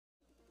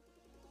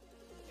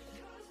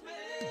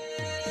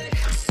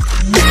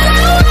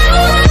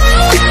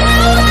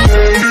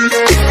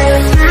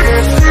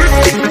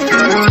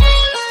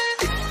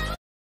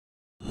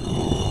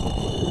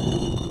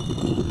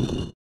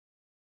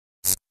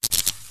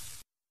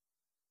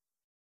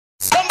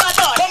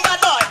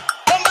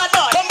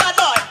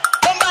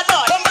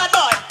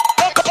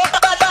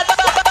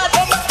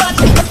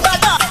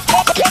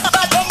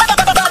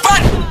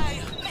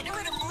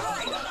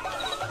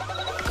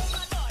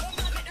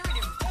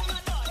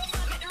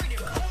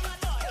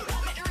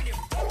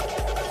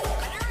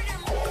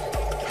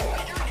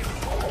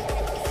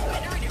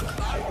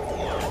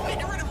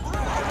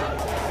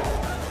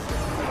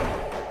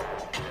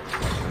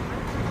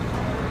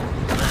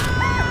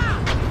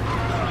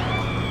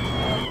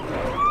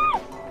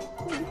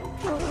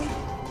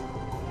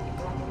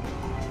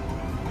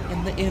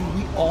and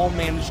we all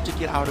managed to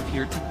get out of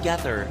here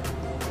together.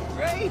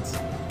 Great!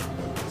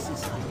 This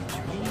is like a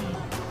dream.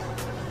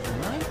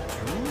 Am I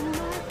dreaming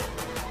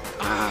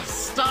that?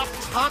 Stop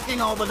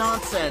talking all the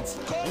nonsense!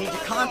 I need to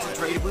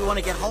concentrate if we want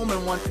to get home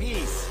in one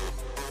piece.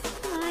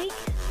 Mike?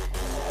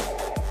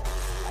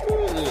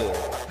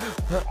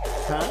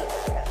 Huh?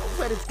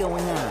 What is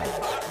going on?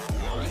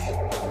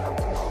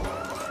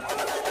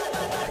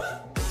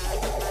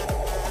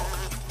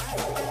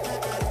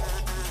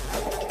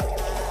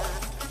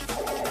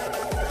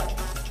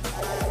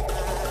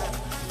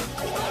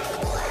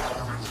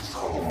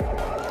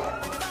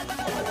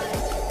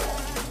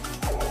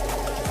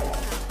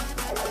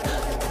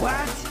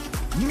 What?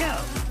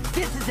 No,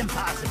 this is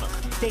impossible.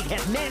 They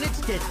have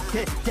managed to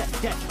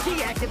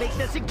deactivate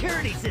the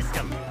security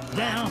system.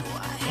 Well,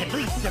 at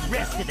least the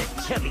rest of the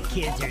chubby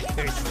kids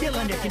are still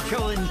under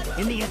control in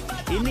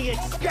the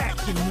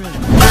extraction room.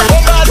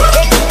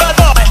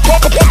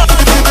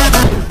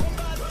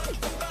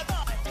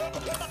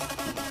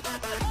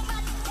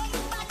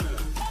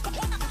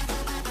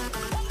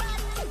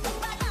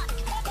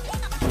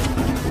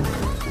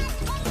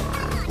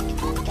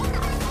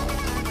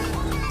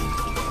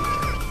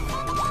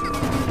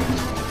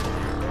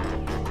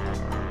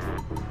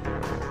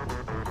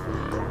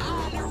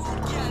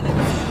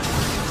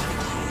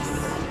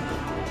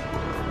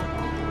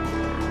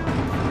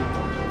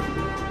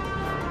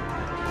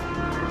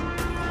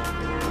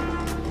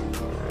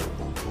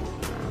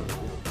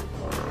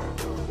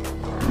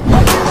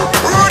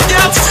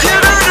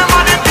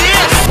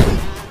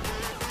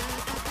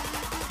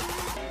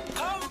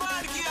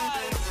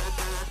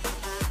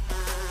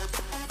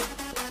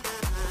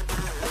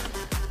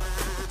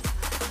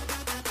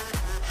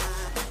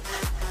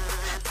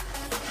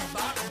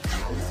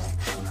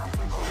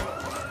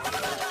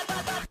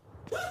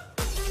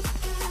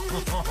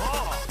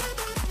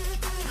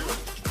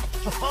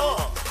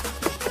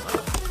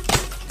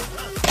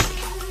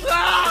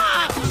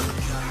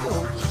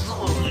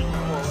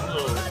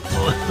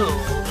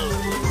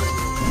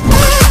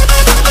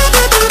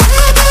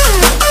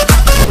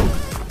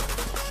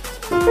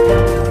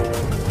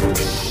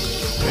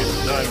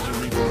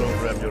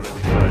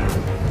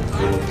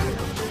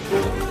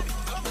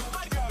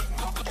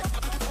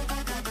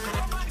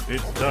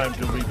 It's time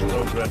to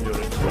reprogram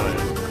your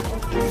environment.